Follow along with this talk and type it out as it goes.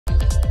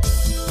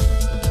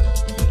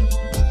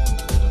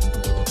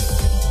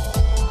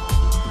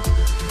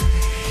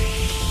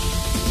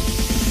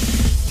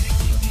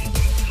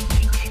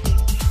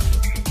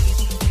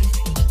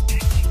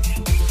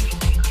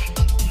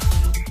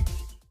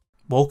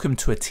Welcome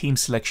to a team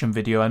selection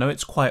video. I know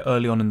it's quite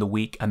early on in the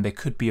week and there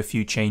could be a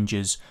few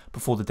changes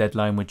before the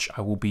deadline, which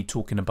I will be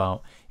talking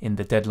about in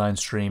the deadline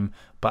stream.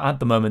 But at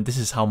the moment, this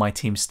is how my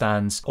team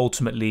stands.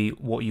 Ultimately,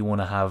 what you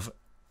want to have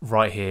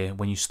right here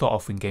when you start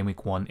off in game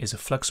week 1 is a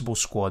flexible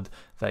squad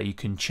that you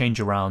can change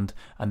around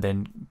and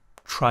then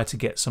try to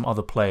get some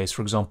other players.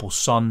 For example,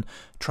 Son,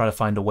 try to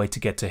find a way to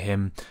get to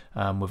him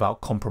without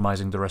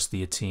compromising the rest of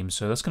your team.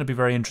 So that's going to be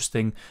very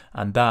interesting,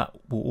 and that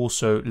will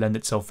also lend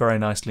itself very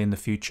nicely in the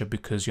future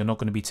because you're not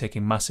going to be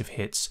taking massive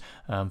hits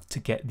to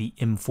get the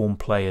informed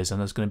players, and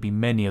there's going to be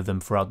many of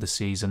them throughout the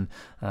season.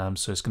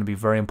 So it's going to be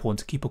very important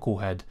to keep a cool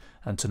head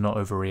and to not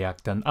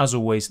overreact. And as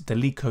always, the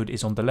league code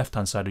is on the left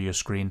hand side of your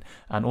screen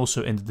and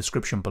also in the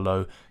description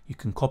below. You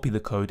can copy the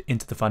code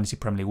into the Fantasy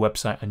Premier League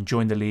website and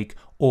join the league,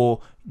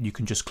 or you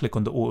can just click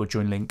on the auto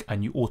join link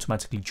and you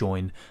automatically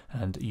join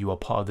and you are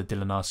part of the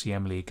Dylan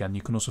RCM League. And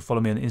you can also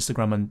follow me on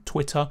Instagram and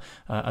Twitter,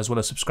 as well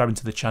as subscribing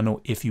to the channel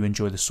if you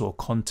enjoy this sort of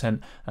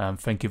content.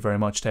 Thank you very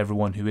much to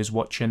everyone who is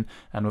watching,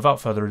 and without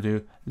further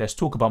ado, let's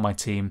talk about my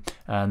team.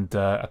 And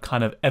a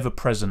kind of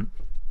ever-present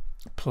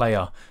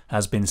player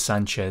has been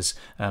Sanchez.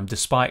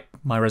 Despite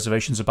my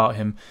reservations about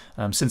him,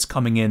 since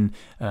coming in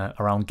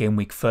around game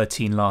week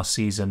 13 last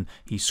season,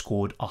 he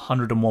scored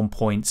 101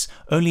 points,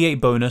 only 8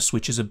 bonus,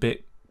 which is a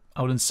bit,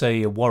 I wouldn't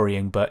say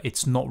worrying, but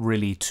it's not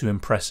really too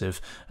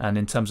impressive. And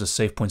in terms of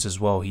save points as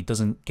well, he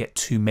doesn't get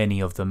too many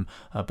of them.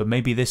 But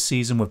maybe this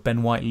season with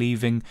Ben White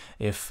leaving,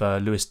 if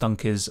Lewis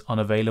Dunk is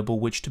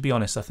unavailable, which to be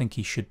honest, I think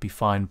he should be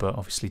fine, but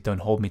obviously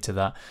don't hold me to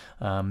that.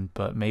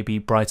 But maybe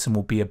Brighton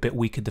will be a bit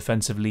weaker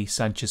defensively.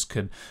 Sanchez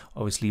could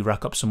obviously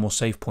rack up some more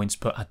save points,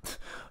 but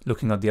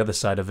looking at the other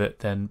side of it,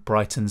 then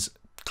Brighton's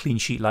clean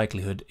sheet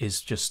likelihood is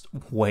just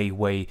way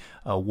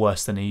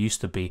worse than it used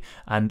to be.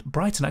 And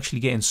Brighton actually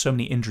getting so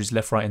many injuries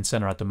left, right and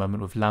centre at the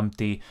moment, with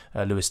Lamptey,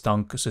 Lewis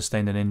Dunk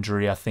sustained an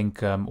injury, I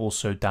think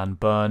also Dan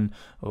Burn,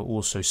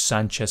 also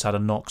Sanchez had a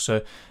knock.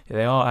 So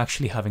they are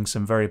actually having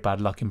some very bad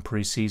luck in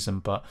pre-season,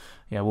 but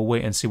yeah, we'll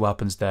wait and see what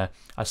happens there.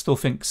 I still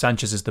think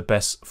Sanchez is the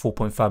best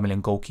 4.5 million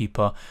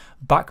goalkeeper.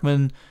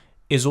 Bachmann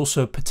is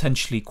also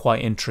potentially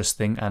quite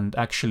interesting, and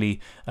actually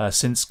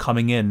since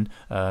coming in,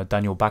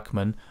 Daniel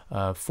Bachmann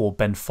for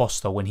Ben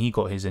Foster when he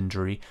got his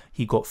injury,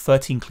 he got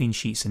 13 clean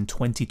sheets in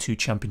 22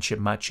 championship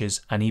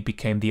matches, and he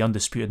became the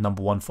undisputed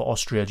 #1 for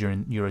Austria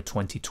during Euro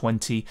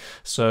 2020.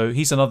 So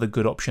he's another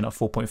good option at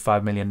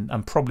 4.5 million,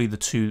 and probably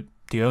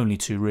the only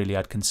two really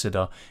I'd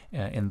consider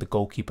in the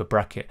goalkeeper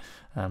bracket.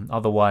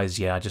 Otherwise,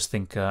 yeah, I just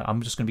think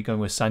I'm just going to be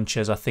going with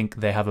Sanchez. I think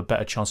they have a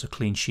better chance of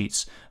clean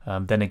sheets.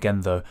 Then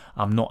again, though,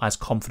 I'm not as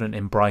confident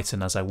in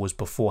Brighton as I was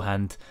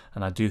beforehand,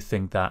 and I do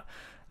think that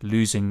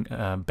losing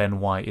Ben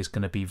White is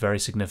going to be very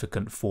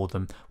significant for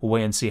them. We'll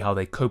wait and see how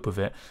they cope with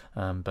it.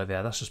 But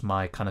yeah, that's just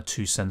my kind of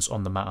 2 cents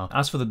on the matter.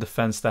 As for the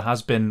defence, there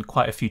has been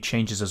quite a few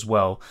changes as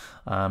well.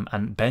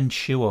 And Ben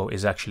Chilwell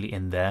is actually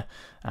in there.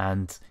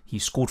 And he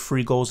scored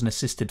 3 goals and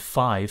assisted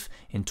 5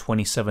 in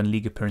 27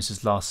 league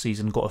appearances last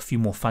season. Got a few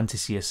more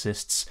fantasy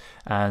assists.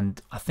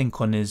 And I think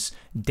on his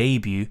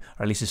debut,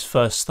 or at least his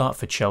first start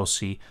for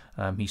Chelsea,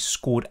 he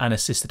scored and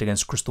assisted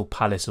against Crystal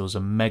Palace. It was a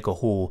mega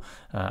haul.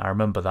 I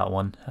remember that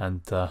one.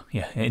 And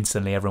yeah,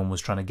 instantly everyone was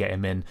trying to get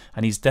him in.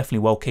 And he's definitely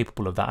well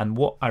capable of that. And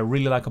what I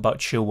really like about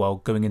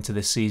Chilwell going into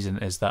this season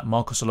is that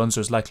Marcos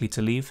Alonso is likely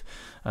to leave.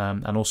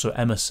 And also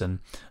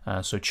Emerson.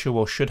 So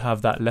Chilwell should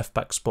have that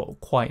left-back spot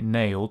quite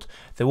nailed.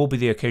 There will be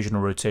the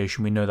occasional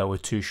rotation. We know that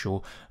with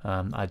Tuchel.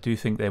 I do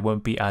think they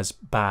won't be as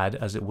bad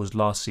as it was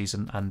last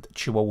season, and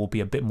Chilwell will be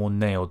a bit more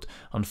nailed.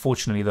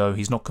 Unfortunately, though,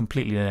 he's not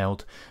completely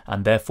nailed,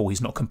 and therefore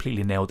he's not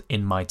completely nailed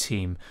in my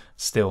team.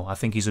 Still, I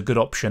think he's a good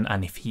option,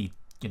 and if he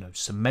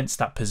cements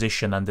that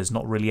position and there's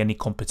not really any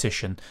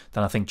competition,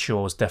 then I think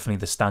Chilwell is definitely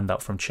the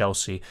standout from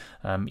Chelsea,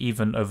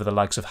 even over the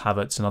likes of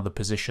Havertz and other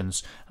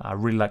positions. I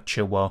really like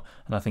Chilwell,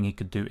 and I think he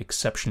could do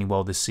exceptionally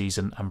well this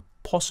season and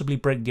possibly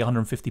break the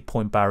 150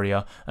 point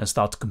barrier and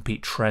start to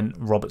compete Trent,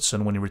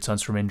 Robertson when he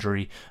returns from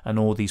injury, and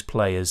all these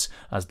players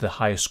as the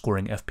highest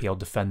scoring FPL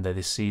defender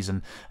this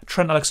season.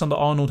 Trent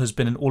Alexander-Arnold has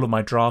been in all of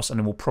my drafts,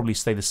 and it will probably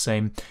stay the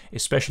same,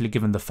 especially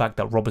given the fact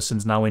that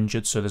Robertson's now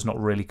injured, so there's not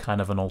really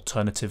kind of an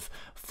alternative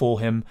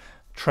for him.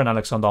 Trent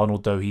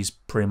Alexander-Arnold, though, he's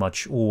pretty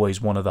much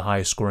always one of the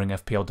highest scoring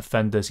FPL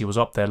defenders. He was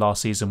up there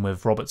last season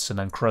with Robertson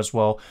and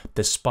Creswell,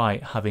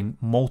 despite having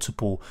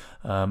multiple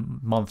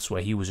months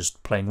where he was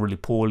just playing really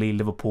poorly.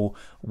 Liverpool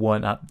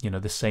weren't at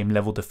the same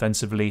level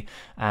defensively,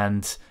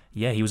 and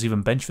yeah, he was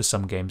even benched for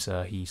some games.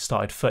 He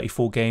started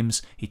 34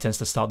 games. He tends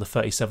to start the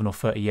 37 or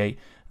 38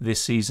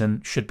 this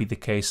season. Should be the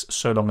case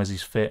so long as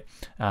he's fit,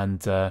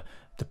 and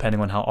depending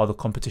on how other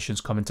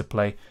competitions come into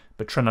play.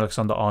 But Trent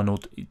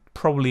Alexander-Arnold,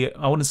 probably,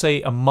 I wouldn't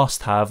say a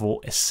must-have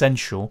or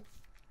essential.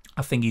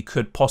 I think you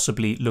could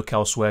possibly look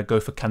elsewhere, go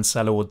for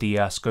Cancelo or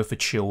Diaz, go for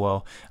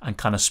Chilwell, and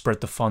kind of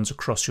spread the funds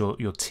across your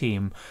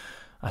team.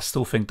 I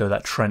still think, though,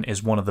 that Trent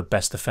is one of the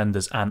best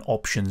defenders and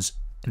options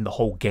in the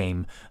whole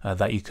game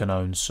that you can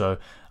own. So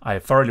I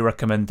thoroughly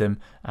recommend him,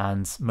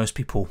 and most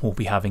people will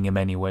be having him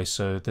anyway,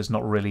 so there's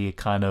not really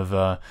kind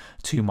of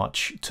too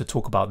much to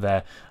talk about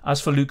there.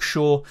 As for Luke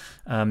Shaw,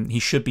 he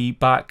should be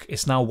back.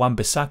 It's now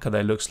Wan-Bissaka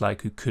that looks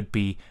like who could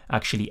be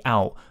actually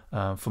out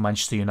for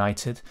Manchester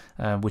United,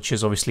 which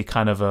is obviously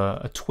kind of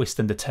a twist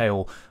in the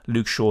tail.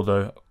 Luke Shaw,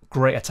 though,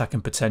 great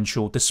attacking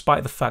potential,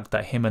 despite the fact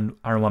that him and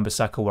Aaron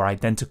Wan-Bissaka were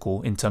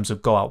identical in terms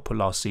of goal output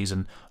last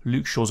season.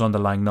 Luke Shaw's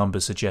underlying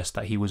numbers suggest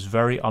that he was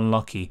very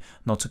unlucky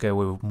not to go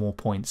away with more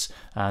points,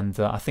 and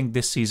I think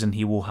this season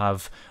he will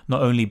have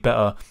not only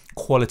better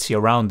quality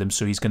around him,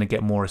 so he's going to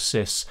get more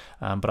assists,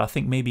 but I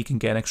think maybe he can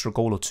get an extra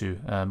goal or two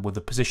with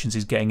the positions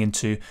he's getting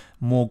into.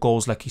 More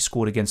goals like he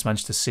scored against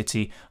Manchester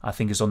City I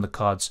think is on the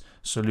cards,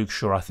 so Luke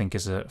Shaw I think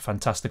is a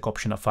fantastic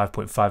option at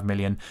 5.5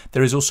 million.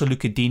 There is also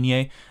Lucas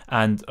Digne,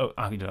 and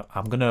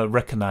I'm going to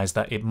recognise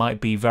that it might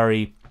be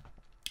very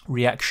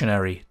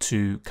reactionary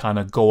to kind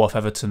of go off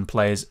Everton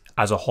players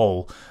as a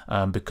whole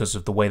because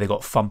of the way they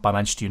got thumped by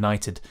Manchester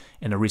United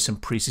in a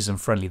recent pre-season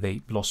friendly.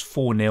 They lost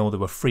 4-0, they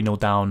were 3-0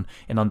 down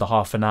in under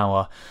half an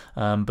hour,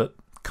 but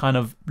kind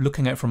of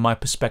looking at it from my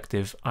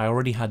perspective, I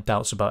already had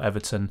doubts about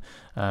Everton.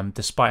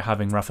 Despite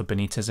having Rafa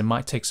Benitez, it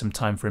might take some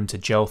time for him to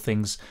gel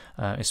things,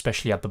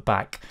 especially at the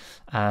back,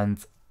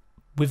 and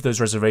with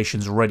those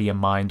reservations already in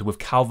mind, with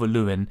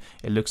Calvert-Lewin,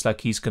 it looks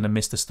like he's going to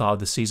miss the start of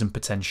the season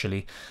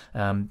potentially.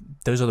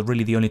 Those are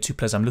really the only two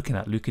players I'm looking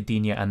at, Lucas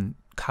Digne and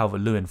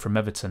Calvert-Lewin from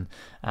Everton.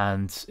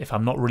 And if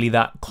I'm not really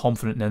that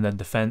confident in their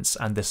defence,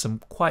 and there's some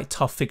quite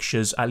tough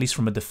fixtures, at least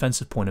from a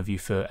defensive point of view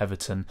for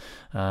Everton,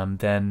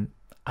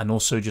 and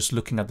also just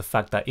looking at the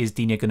fact that is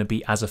Digne going to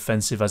be as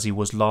offensive as he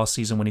was last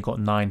season when he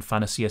got 9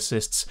 fantasy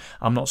assists?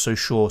 I'm not so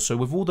sure. So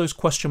with all those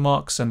question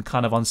marks and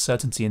kind of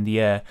uncertainty in the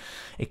air,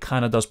 it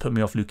kind of does put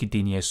me off Lucas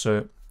Digne.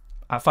 So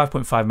at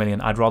 5.5 million,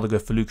 I'd rather go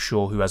for Luke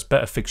Shaw, who has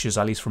better fixtures,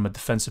 at least from a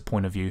defensive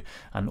point of view,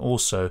 and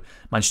also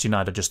Manchester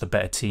United are just a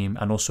better team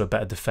and also a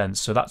better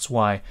defence. So that's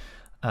why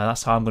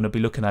that's how I'm going to be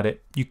looking at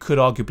it. You could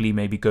arguably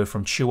maybe go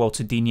from Chilwell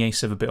to Digne,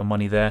 save a bit of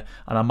money there,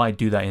 and I might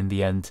do that in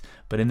the end.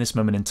 But in this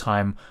moment in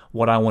time,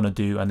 what I want to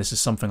do, and this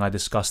is something I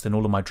discussed in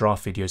all of my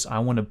draft videos, I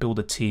want to build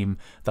a team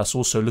that's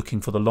also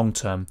looking for the long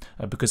term,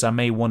 because I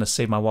may want to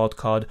save my wild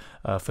card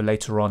for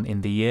later on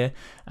in the year,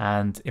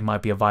 and it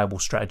might be a viable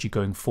strategy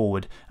going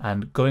forward.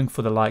 And going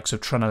for the likes of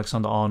Trent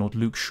Alexander-Arnold,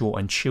 Luke Shaw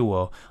and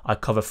Chilwell, I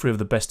cover 3 of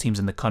the best teams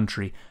in the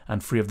country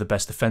and 3 of the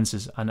best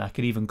defences, and I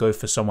could even go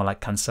for someone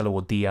like Cancelo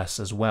or Diaz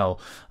as well.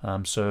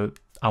 So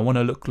I want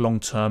to look long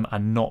term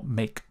and not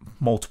make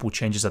multiple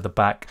changes at the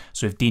back.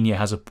 So if Digne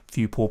has a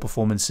few poor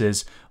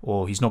performances,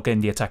 or he's not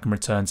getting the attacking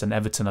returns, and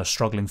Everton are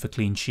struggling for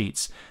clean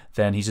sheets,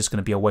 then he's just going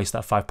to be a waste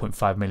at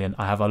 5.5 million.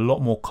 I have a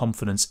lot more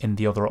confidence in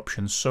the other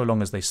options so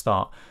long as they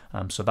start.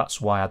 So that's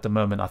why at the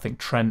moment I think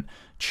Trent,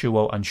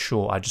 Chilwell and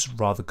Shaw, I'd just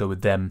rather go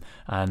with them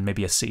and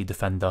maybe a City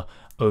defender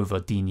over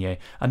Digne.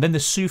 And then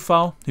there's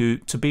Soufal, who,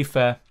 to be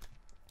fair,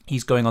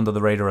 he's going under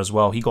the radar as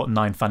well. He got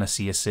 9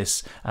 fantasy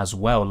assists as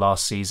well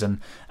last season,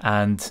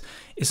 and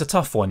it's a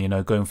tough one,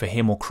 going for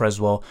him or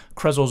Cresswell.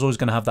 Cresswell's always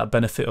going to have that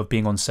benefit of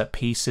being on set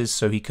pieces,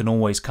 so he can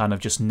always kind of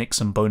just nick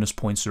some bonus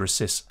points or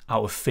assists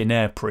out of thin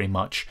air pretty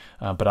much.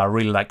 But I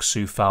really like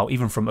Soufal,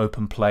 even from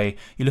open play.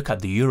 You look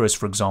at the Euros,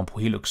 for example,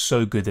 he looks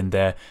so good in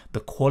there. The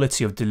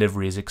quality of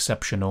delivery is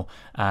exceptional,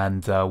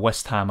 and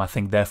West Ham, I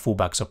think their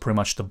fullbacks are pretty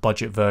much the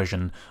budget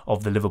version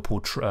of the Liverpool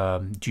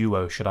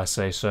duo, should I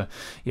say. So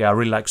yeah, I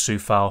really like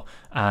Soufal,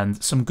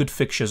 and some good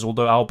fixtures,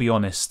 although I'll be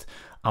honest,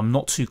 I'm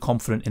not too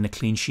confident in a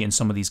clean sheet in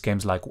some of these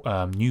games like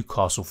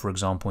Newcastle, for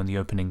example, in the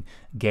opening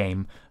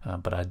game.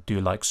 But I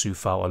do like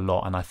Soufal a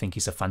lot, and I think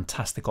he's a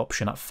fantastic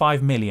option. At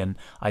 5 million,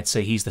 I'd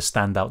say he's the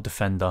standout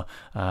defender.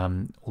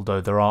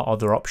 Although there are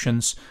other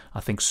options,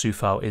 I think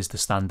Soufal is the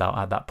standout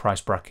at that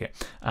price bracket.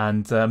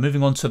 And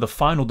moving on to the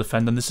final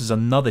defender, and this is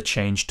another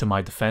change to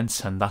my defence,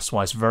 and that's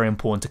why it's very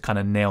important to kind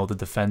of nail the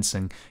defence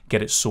and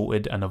get it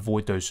sorted and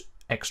avoid those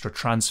extra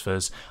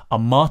transfers.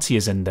 Amartey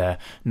is in there.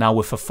 Now,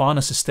 with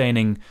Fofana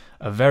sustaining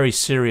a very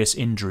serious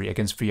injury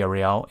against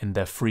Villarreal in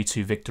their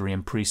 3-2 victory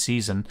in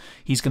pre-season,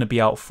 he's going to be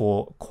out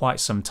for quite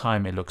some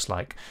time, it looks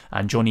like.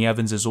 And Johnny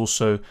Evans is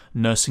also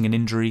nursing an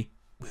injury.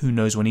 Who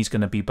knows when he's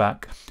going to be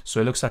back. So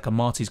it looks like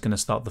Amartey's going to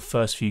start the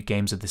first few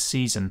games of the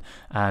season,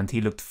 and he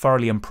looked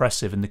thoroughly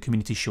impressive in the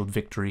Community Shield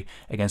victory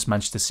against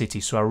Manchester City.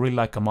 So I really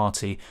like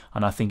Amartey,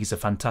 and I think he's a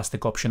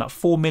fantastic option. At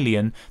 4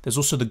 million, there's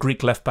also the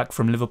Greek left-back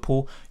from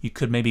Liverpool. You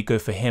could maybe go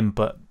for him,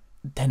 but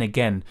then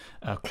again,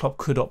 Klopp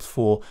could opt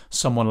for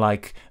someone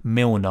like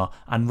Milner.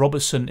 And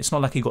Robertson, it's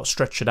not like he got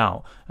stretchered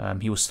out.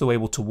 He was still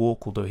able to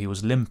walk, although he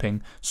was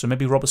limping. So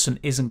maybe Robertson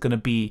isn't going to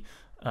be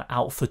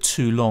out for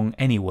too long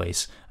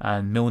anyways,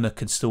 and Milner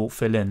could still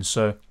fill in.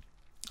 So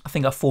I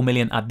think at 4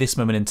 million at this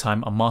moment in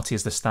time, Amartey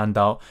is the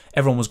standout.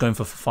 Everyone was going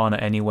for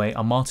Fofana anyway.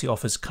 Amartey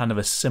offers kind of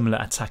a similar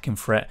attacking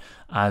threat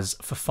as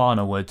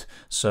Fofana would.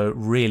 So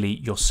really,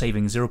 you're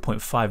saving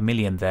 0.5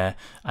 million there,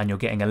 and you're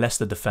getting a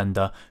Leicester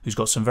defender who's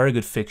got some very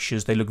good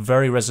fixtures. They look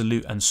very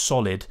resolute and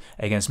solid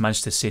against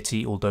Manchester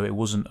City, although it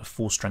wasn't a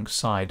full-strength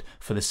side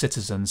for the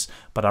citizens.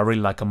 But I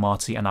really like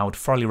Amartey, and I would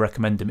thoroughly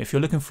recommend him. If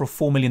you're looking for a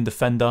 4 million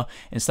defender,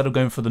 instead of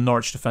going for the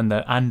Norwich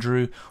defender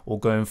Andrew, or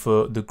going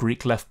for the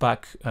Greek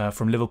left-back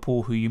from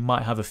Liverpool, who you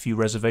might have a few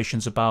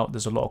reservations about,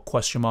 there's a lot of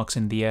question marks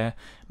in the air,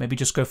 maybe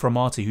just go for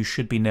Amartey, who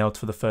should be nailed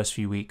for the first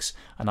few weeks,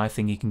 and I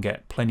think he can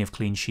get plenty of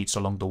clean sheets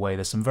along the way.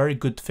 There's some very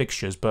good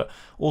fixtures, but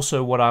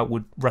also what I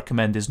would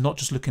recommend is not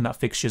just looking at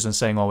fixtures and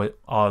saying, oh,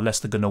 are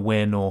Leicester going to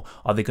win or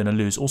are they going to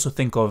lose? Also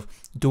think of,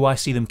 do I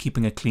see them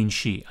keeping a clean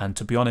sheet? And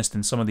to be honest,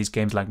 in some of these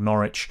games like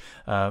Norwich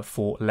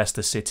for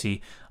Leicester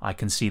City, I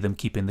can see them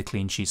keeping the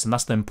clean sheets, and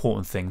that's the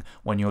important thing.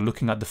 When you're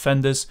looking at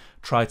defenders,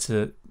 try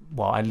to,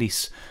 well, at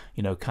least,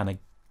 you know, kind of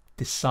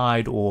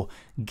decide or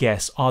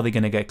guess, are they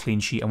going to get a clean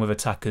sheet? And with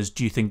attackers,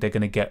 do you think they're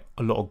going to get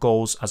a lot of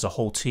goals as a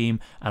whole team?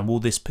 And will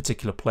this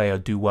particular player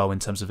do well in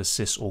terms of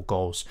assists or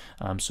goals?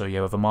 So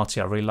yeah, with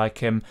Amartey, I really like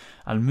him.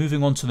 And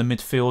moving on to the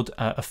midfield,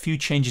 a few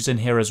changes in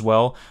here as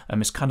well.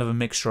 It's kind of a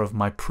mixture of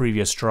my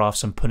previous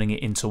drafts and putting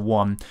it into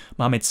one.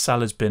 Mohamed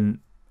Salah's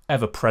been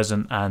ever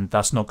present, and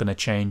that's not going to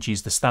change.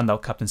 He's the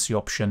standout captaincy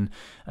option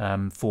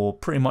for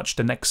pretty much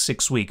the next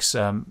 6 weeks.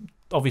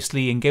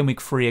 Obviously, in game week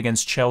 3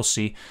 against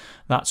Chelsea,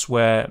 that's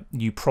where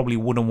you probably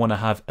wouldn't want to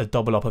have a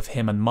double up of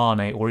him and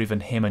Mane, or even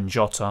him and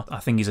Jota. I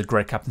think he's a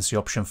great captaincy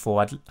option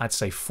for, I'd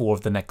say, 4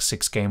 of the next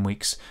 6 game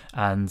weeks.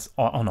 And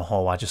on a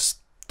whole, I just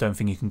don't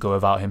think you can go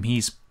without him.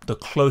 He's the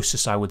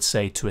closest, I would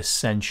say, to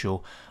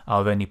essential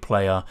out of any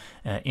player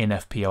in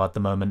FPL at the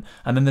moment.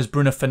 And then there's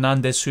Bruno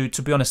Fernandes, who,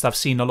 to be honest, I've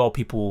seen a lot of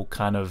people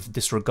kind of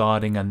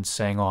disregarding and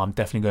saying, oh, I'm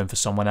definitely going for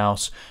someone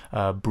else.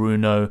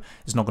 Bruno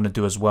is not going to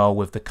do as well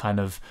with the kind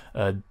of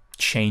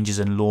changes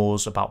in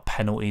laws about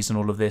penalties and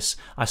all of this.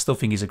 I still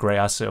think he's a great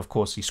asset. Of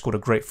course, he scored a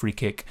great free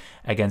kick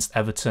against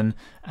Everton,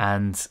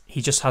 and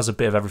he just has a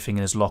bit of everything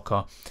in his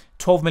locker.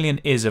 12 million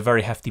is a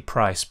very hefty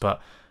price,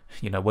 but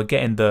you know, we're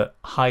getting the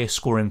highest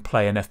scoring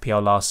player in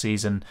FPL last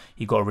season.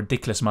 He got a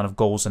ridiculous amount of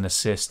goals and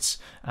assists,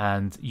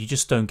 and you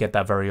just don't get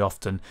that very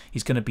often.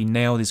 He's going to be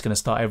nailed. He's going to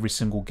start every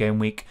single game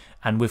week,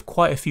 and with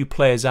quite a few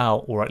players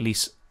out, or at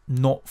least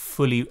not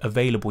fully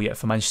available yet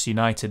for Manchester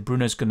United,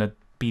 Bruno's going to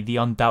be the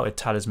undoubted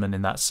talisman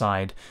in that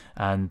side,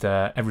 and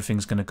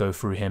everything's going to go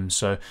through him.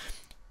 So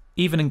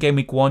even in game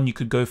week 1, you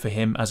could go for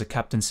him as a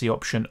captaincy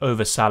option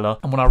over Salah.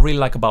 And what I really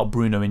like about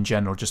Bruno in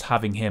general, just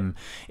having him,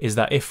 is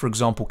that if, for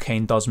example,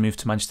 Kane does move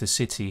to Manchester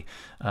City,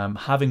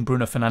 having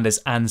Bruno Fernandes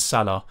and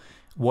Salah,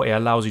 what it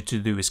allows you to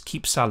do is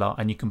keep Salah,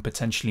 and you can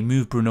potentially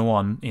move Bruno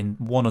on in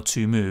 1 or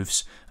 2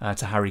 moves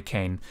to Harry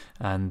Kane,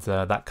 and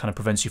that kind of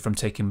prevents you from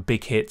taking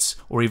big hits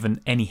or even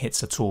any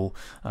hits at all.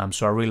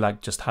 So I really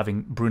like just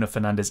having Bruno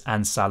Fernandes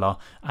and Salah,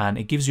 and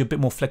it gives you a bit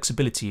more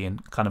flexibility in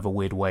kind of a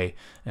weird way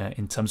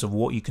in terms of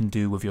what you can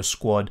do with your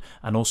squad,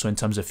 and also in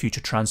terms of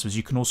future transfers.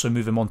 You can also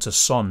move him on to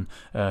Son,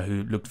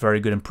 who looked very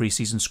good in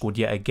pre-season, scored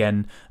yet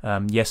again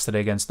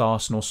yesterday against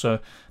Arsenal. So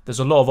there's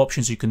a lot of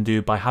options you can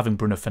do by having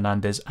Bruno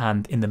Fernandes,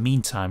 and in the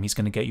meantime, he's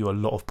going to get you a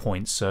lot of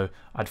points. So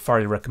I'd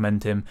thoroughly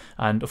recommend him.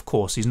 And of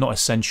course, he's not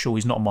essential,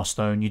 he's not a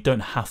must-own. You don't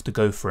have to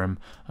go for him,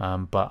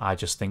 but I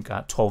just think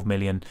at 12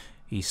 million,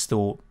 he's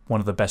still one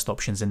of the best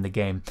options in the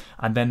game.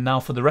 And then now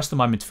for the rest of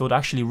my midfield, I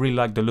actually really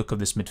like the look of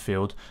this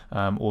midfield,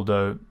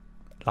 although,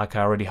 like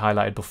I already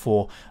highlighted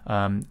before,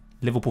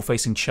 Liverpool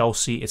facing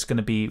Chelsea, it's going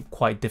to be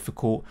quite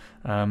difficult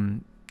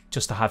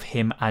just to have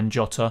him and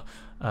Jota,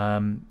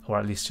 or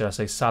at least should I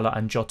say Salah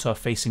and Jota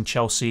facing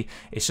Chelsea.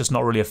 It's just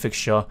not really a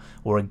fixture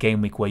or a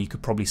game week where you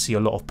could probably see a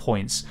lot of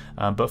points.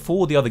 But for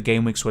all the other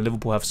game weeks where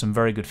Liverpool have some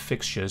very good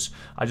fixtures,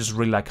 I just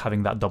really like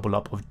having that double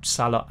up of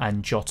Salah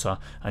and Jota.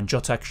 And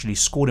Jota actually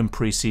scored in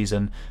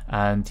pre-season,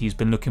 and he's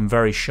been looking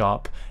very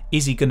sharp.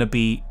 Is he going to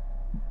be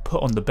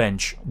put on the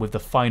bench with the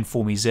fine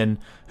form he's in?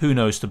 Who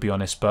knows, to be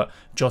honest. But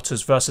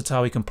Jota's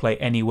versatile. He can play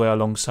anywhere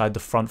alongside the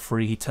front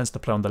three. He tends to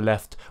play on the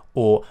left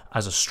or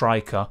as a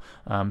striker,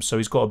 so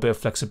he's got a bit of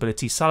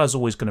flexibility. Salah's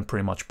always going to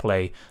pretty much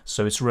play,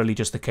 so it's really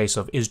just a case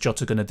of, is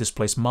Jota going to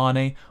displace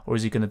Mane, or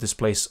is he going to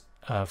displace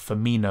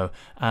Firmino?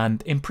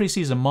 And in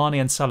pre-season, Mane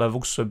and Salah have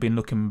also been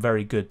looking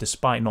very good,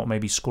 despite not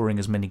maybe scoring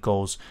as many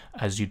goals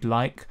as you'd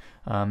like.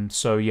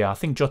 So yeah, I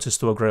think Jota's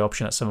still a great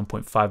option at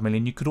 7.5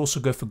 million. You could also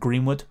go for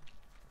Greenwood.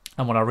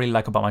 And what I really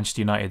like about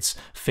Manchester United's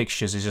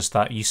fixtures is just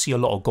that you see a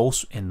lot of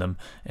goals in them,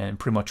 in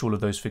pretty much all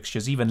of those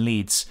fixtures, even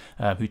Leeds,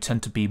 who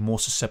tend to be more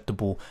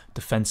susceptible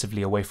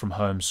defensively away from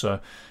home. So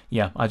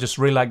yeah, I just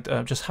really liked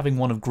just having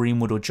one of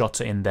Greenwood or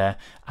Jota in there,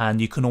 and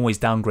you can always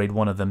downgrade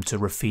one of them to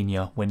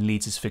Rafinha when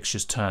Leeds'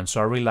 fixtures turn.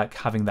 So I really like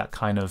having that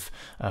kind of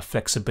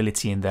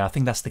flexibility in there. I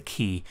think that's the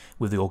key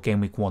with your Game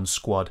Week 1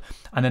 squad.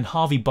 And then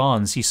Harvey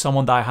Barnes, he's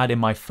someone that I had in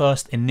my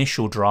first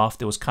initial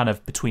draft. It was kind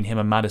of between him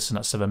and Maddison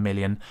at 7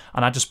 million,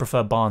 and I just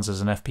prefer Barnes as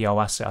an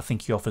FPL asset. I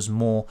think he offers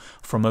more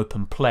from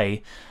open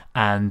play,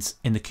 And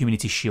in the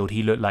Community Shield,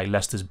 he looked like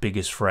Leicester's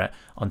biggest threat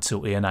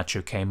until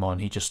Iheanacho came on.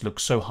 He just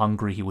looked so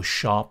hungry. He was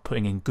sharp,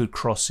 putting in good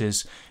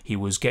crosses. He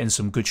was getting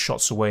some good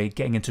shots away,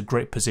 getting into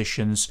great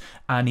positions.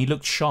 And he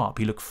looked sharp.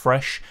 He looked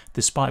fresh,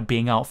 despite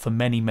being out for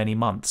many, many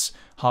months.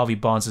 Harvey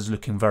Barnes is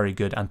looking very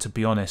good. And to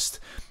be honest,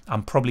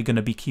 I'm probably going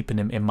to be keeping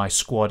him in my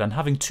squad. And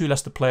having two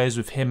Leicester players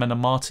with him and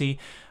Amartey,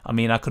 I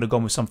mean, I could have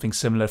gone with something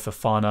similar if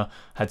Fofana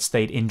had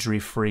stayed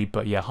injury-free.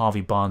 But yeah, Harvey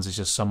Barnes is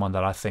just someone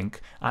that I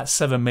think at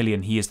 7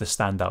 million, he is the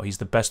standout. He's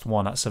the best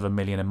one at 7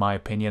 million in my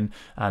opinion.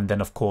 And then,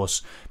 of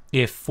course,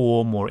 if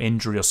form or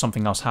injury or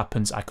something else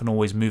happens, I can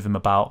always move him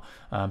about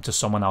to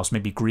someone else,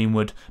 maybe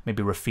Greenwood,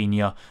 maybe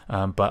Rafinha,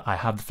 but I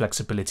have the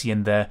flexibility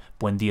in there.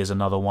 Buendia is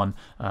another one.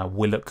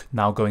 Willock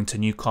now going to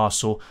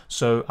Newcastle.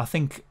 So I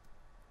think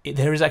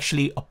there is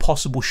actually a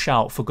possible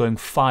shout for going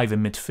 5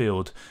 in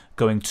midfield,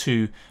 going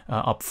 2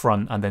 up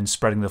front and then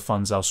spreading the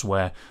funds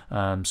elsewhere.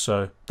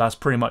 So that's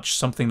pretty much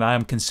something that I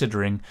am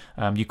considering.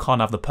 You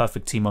can't have the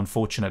perfect team,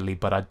 unfortunately,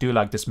 but I do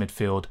like this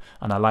midfield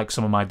and I like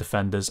some of my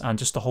defenders and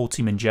just the whole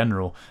team in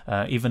general.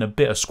 Even a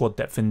bit of squad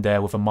depth in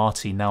there with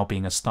Amartey now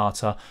being a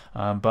starter.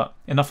 But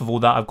enough of all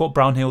that. I've got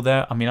Brownhill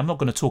there. I mean, I'm not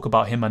going to talk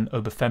about him and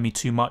Obafemi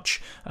too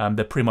much.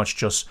 They're pretty much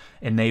just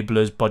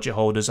enablers, budget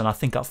holders, and I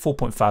think at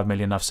 4.5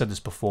 million, I've said this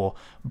before,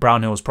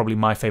 Brownhill is probably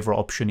my favourite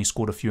option. He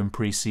scored a few in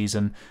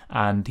pre-season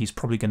and he's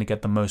probably going to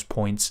get the most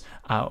points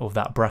out of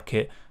that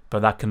bracket, but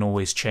that can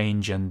always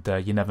change and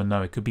you never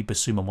know. It could be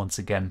Basuma once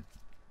again.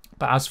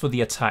 But as for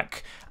the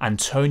attack,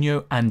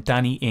 Antonio and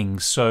Danny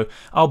Ings. So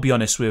I'll be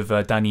honest with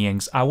Danny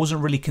Ings. I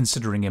wasn't really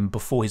considering him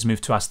before his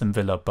move to Aston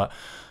Villa, but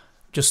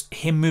just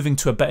him moving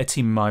to a better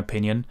team, in my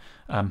opinion,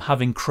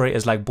 having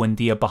creators like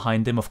Buendia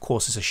behind him. Of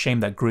course, it's a shame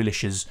that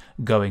Grealish is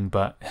going,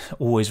 but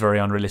always very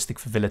unrealistic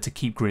for Villa to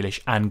keep Grealish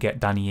and get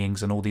Danny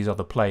Ings and all these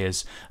other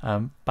players.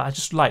 But I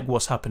just like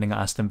what's happening at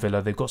Aston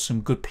Villa. They've got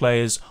some good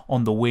players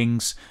on the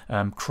wings,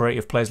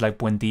 creative players like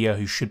Buendia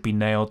who should be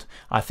nailed.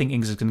 I think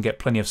Ings is going to get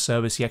plenty of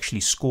service. He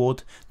actually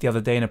scored the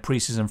other day in a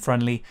pre-season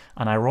friendly,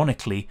 and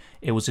ironically,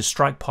 it was his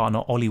strike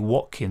partner Ollie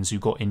Watkins who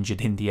got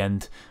injured in the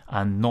end,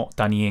 and not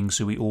Danny Ings,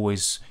 who we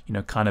always,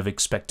 kind of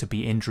expect to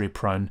be injury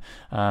prone.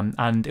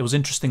 And it was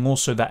interesting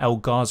also that El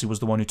Ghazi was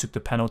the one who took the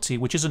penalty,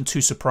 which isn't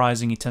too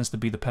surprising. He tends to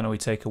be the penalty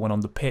taker when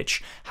on the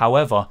pitch.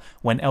 However,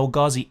 when El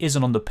Ghazi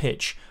isn't on the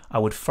pitch, I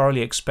would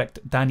thoroughly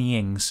expect Danny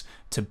Ings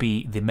to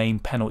be the main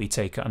penalty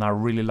taker, and I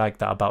really like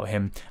that about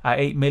him. At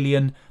 8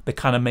 million, the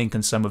kind of main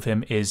concern with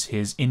him is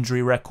his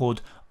injury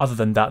record. Other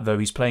than that, though,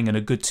 he's playing in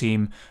a good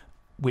team,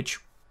 which,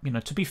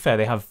 to be fair,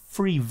 they have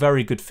 3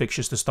 very good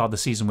fixtures to start the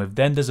season with.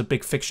 Then there's a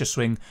big fixture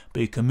swing,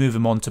 but you can move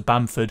him on to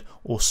Bamford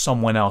or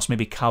someone else.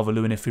 Maybe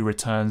Calvert-Lewin if he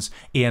returns,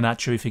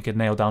 Iheanacho if he could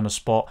nail down a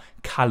spot,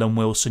 Callum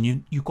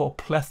Wilson. You've got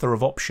a plethora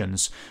of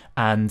options,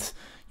 and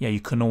yeah, you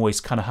can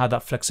always kind of have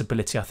that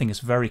flexibility. I think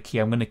it's very key.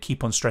 I'm going to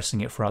keep on stressing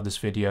it throughout this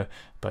video,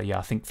 but yeah,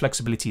 I think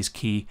flexibility is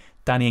key.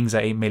 Danny Ings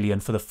at 8 million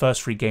for the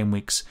first 3 game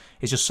weeks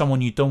is just someone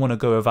you don't want to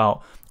go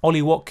without.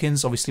 Ollie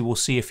Watkins, obviously we'll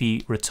see if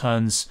he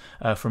returns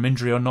from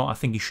injury or not. I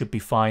think he should be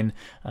fine.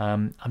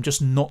 I'm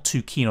just not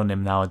too keen on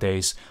him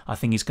nowadays. I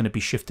think he's going to be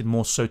shifted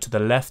more so to the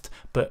left,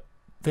 but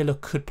Villa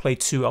could play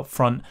 2 up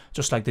front,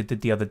 just like they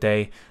did the other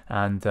day,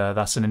 and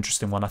that's an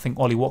interesting one. I think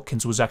Ollie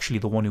Watkins was actually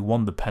the one who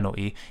won the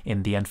penalty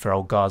in the end for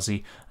El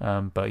Ghazi.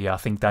 But yeah, I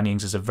think Danny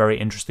Ings is a very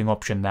interesting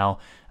option now,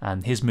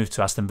 and his move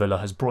to Aston Villa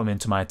has brought him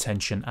into my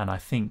attention, and I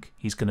think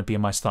he's going to be in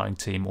my starting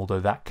team,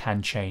 although that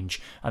can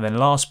change. And then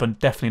last but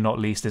definitely not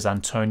least is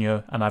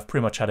Antonio, and I've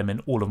pretty much had him in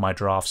all of my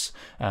drafts,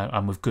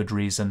 and with good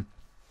reason.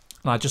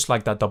 And I just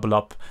like that double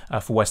up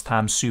for West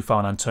Ham. Soufal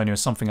and Antonio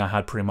is something I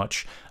had pretty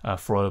much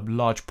for a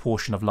large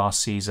portion of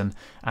last season.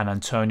 And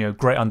Antonio,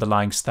 great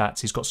underlying stats.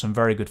 He's got some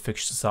very good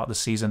fixtures to start the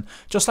season.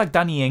 Just like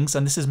Danny Ings,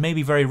 and this is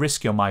maybe very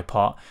risky on my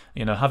part,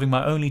 having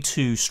my only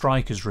 2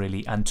 strikers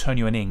really,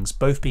 Antonio and Ings,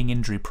 both being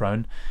injury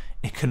prone,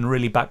 it can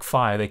really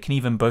backfire. They can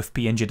even both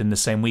be injured in the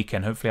same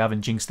weekend. Hopefully I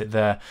haven't jinxed it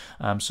there.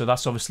 So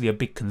that's obviously a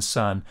big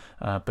concern.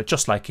 But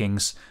just like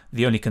Ings,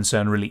 the only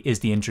concern really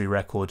is the injury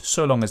record.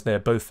 So long as they're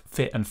both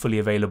fit and fully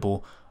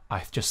available,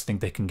 I just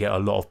think they can get a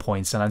lot of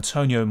points, and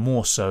Antonio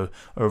more so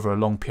over a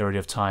long period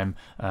of time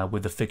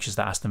with the fixtures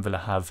that Aston Villa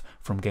have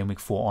from Game Week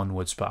 4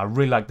 onwards. But I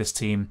really like this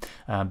team.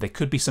 There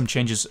could be some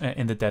changes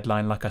in the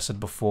deadline, like I said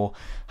before.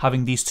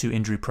 Having these 2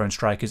 injury-prone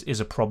strikers is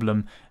a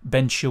problem.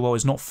 Ben Chilwell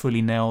is not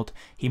fully nailed.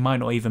 He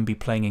might not even be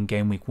playing in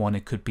Game Week 1.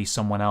 It could be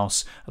someone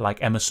else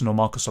like Emerson or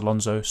Marcus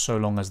Alonso, so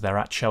long as they're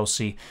at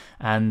Chelsea.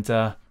 And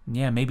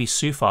yeah, maybe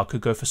Soufal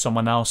could go for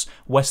someone else.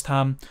 West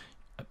Ham,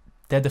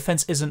 their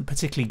defence isn't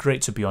particularly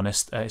great, to be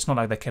honest. It's not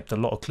like they kept a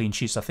lot of clean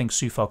sheets. I think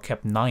Soufal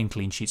kept 9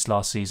 clean sheets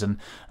last season.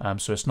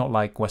 So it's not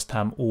like West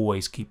Ham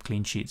always keep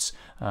clean sheets.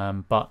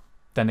 But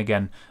then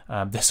again,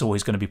 there's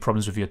always going to be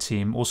problems with your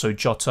team. Also,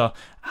 Jota,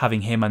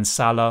 having him and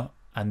Salah,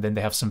 and then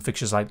they have some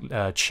fixtures like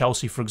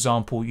Chelsea, for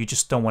example. You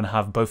just don't want to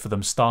have both of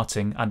them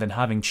starting, and then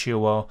having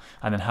Chilwell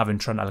and then having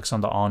Trent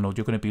Alexander-Arnold,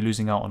 you're going to be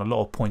losing out on a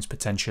lot of points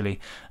potentially.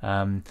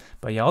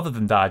 But yeah, other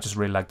than that, I just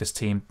really like this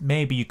team.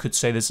 Maybe you could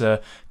say there's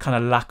a kind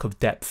of lack of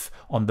depth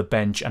on the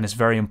bench, and it's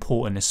very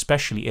important,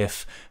 especially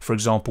if, for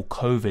example,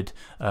 COVID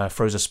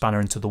throws a spanner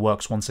into the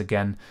works once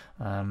again.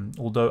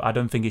 Although I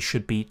don't think it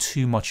should be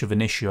too much of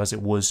an issue as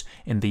it was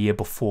in the year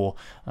before.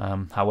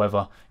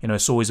 However, you know,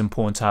 it's always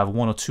important to have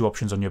 1 or 2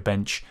 options on your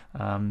bench.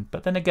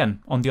 But then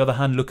again, on the other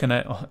hand, looking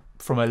at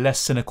from a less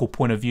cynical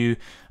point of view,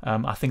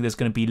 I think there's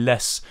going to be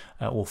less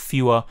or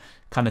fewer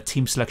kind of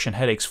team selection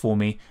headaches for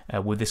me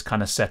with this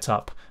kind of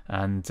setup.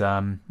 And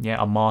yeah,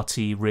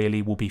 Amartey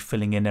really will be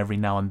filling in every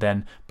now and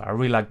then. But I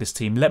really like this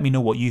team. Let me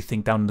know what you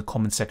think down in the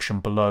comment section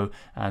below,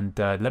 and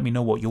let me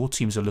know what your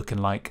teams are looking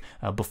like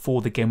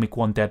before the Game Week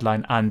 1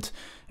 deadline, and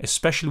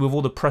especially with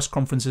all the press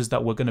conferences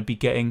that we're going to be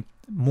getting,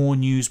 more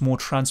news, more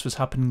transfers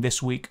happening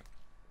this week.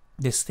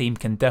 This theme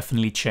can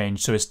definitely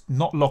change, so it's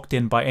not locked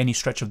in by any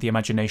stretch of the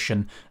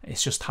imagination.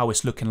 It's just how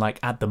it's looking like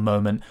at the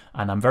moment,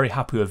 and I'm very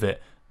happy with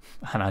it.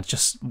 And I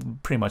just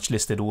pretty much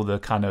listed all the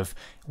kind of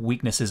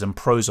weaknesses and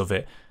pros of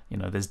it. You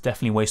know, there's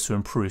definitely ways to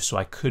improve, so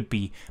I could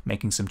be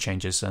making some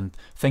changes. And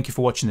thank you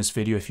for watching this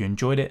video. If you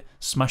enjoyed it,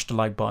 smash the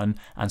like button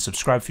and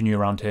subscribe if you're new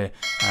around here.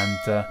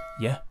 And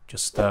yeah,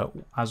 just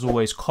as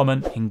always,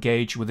 comment,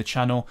 engage with the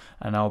channel,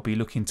 and I'll be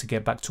looking to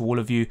get back to all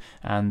of you.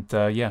 And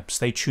yeah,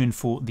 stay tuned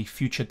for the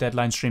future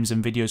deadline streams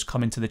and videos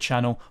coming to the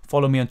channel.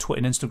 Follow me on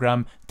Twitter and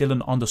Instagram,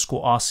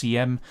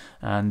 Dylan_RCM,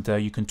 and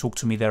you can talk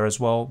to me there as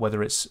well,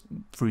 whether it's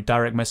through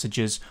direct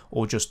messages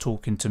or just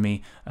talking to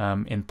me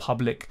in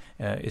public.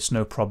 It's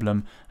no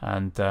problem.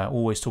 And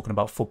always talking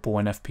about football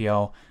and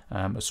FPL.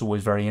 It's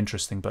always very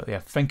interesting. But yeah,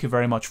 thank you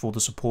very much for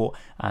the support,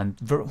 and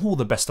all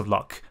the best of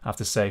luck, I have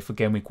to say, for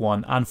Game Week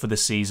 1 and for the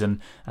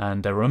season.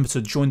 And remember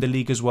to join the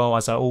league as well,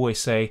 as I always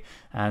say.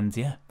 And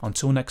yeah,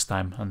 until next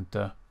time,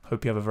 and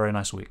hope you have a very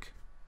nice week.